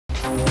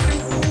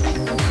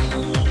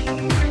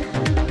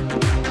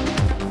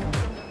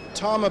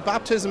Tom, a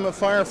baptism of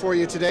fire for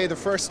you today, the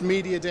first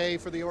media day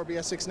for the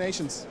RBS Six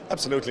Nations.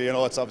 Absolutely,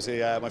 it's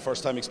obviously my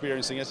first time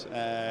experiencing it.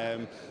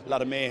 A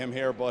lot of mayhem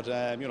here, but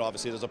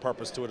obviously there's a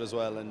purpose to it as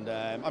well, and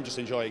I'm just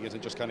enjoying it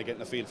and just kind of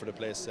getting a feel for the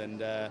place.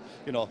 And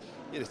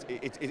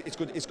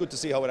it's good to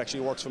see how it actually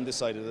works from this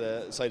side of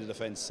the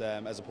fence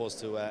as opposed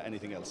to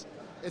anything else.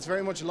 It's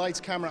very much lights,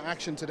 camera,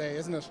 action today,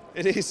 isn't it?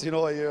 It is.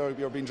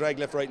 You're being dragged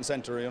left, right, and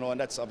centre. And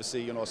that's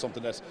obviously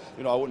something that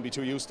I wouldn't be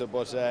too used to,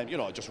 but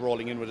just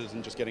rolling in with it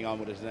and just getting on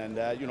with it,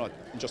 and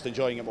just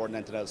enjoying it more than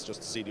anything else,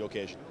 just to see the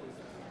occasion.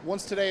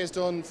 Once today is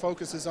done,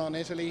 focus is on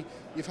Italy.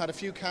 You've had a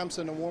few camps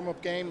and a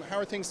warm-up game. How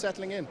are things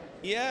settling in?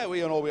 Yeah,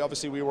 we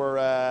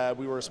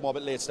were a small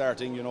bit late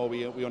starting.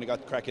 We only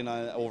got cracking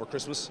over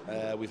Christmas.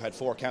 We've had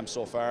 4 camps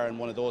so far, and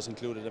one of those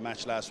included a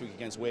match last week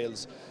against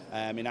Wales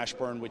in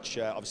Ashbourne, which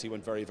obviously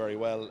went very, very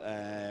well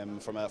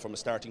from a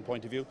starting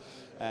point of view.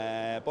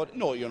 But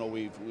no,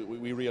 we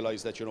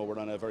realise that we're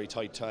on a very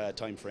tight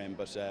time frame,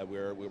 but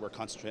we're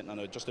concentrating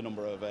on just a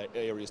number of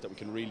areas that we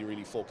can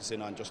really focus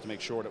in on, just to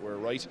make sure that we're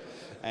right,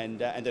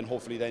 and then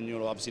hopefully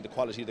obviously the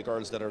quality of the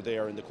girls that are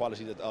there and the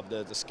quality of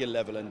the skill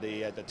level and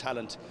the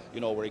talent,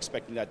 we're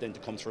expecting that then to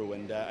come through,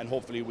 and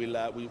hopefully we'll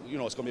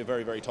it's going to be a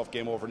very, very tough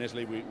game over in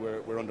Italy.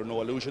 We're under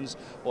no illusions,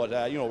 but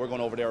we're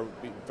going over there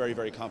very,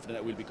 very confident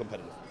that we'll be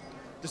competitive.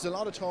 There's a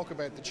lot of talk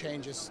about the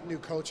changes, new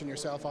coach and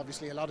yourself,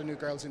 obviously, a lot of new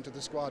girls into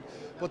the squad,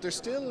 but there's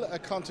still a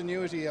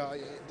continuity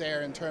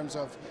there in terms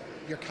of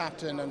your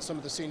captain and some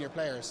of the senior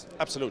players.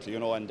 Absolutely,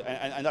 and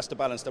that's the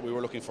balance that we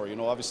were looking for.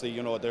 Obviously,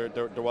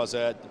 there was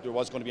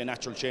going to be a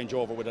natural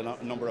changeover with a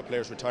number of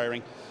players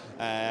retiring,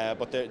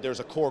 but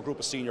there's a core group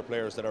of senior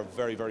players that are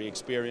very, very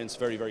experienced,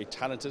 very, very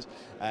talented,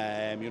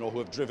 who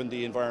have driven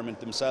the environment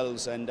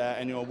themselves, and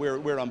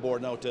we're on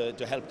board now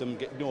to help them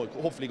get,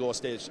 hopefully go a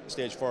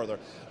stage further.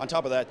 On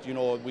top of that,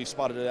 we've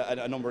spotted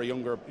a number of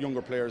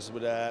younger players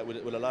with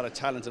a lot of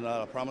talent and a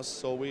lot of promise.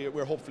 So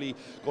we're hopefully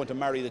going to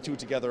marry the two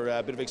together,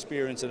 a bit of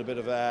experience and a bit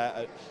of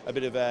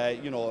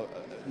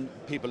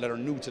people that are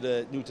new to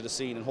the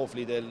scene, and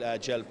hopefully they'll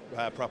gel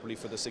properly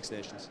for the Six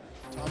Nations.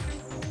 Tom?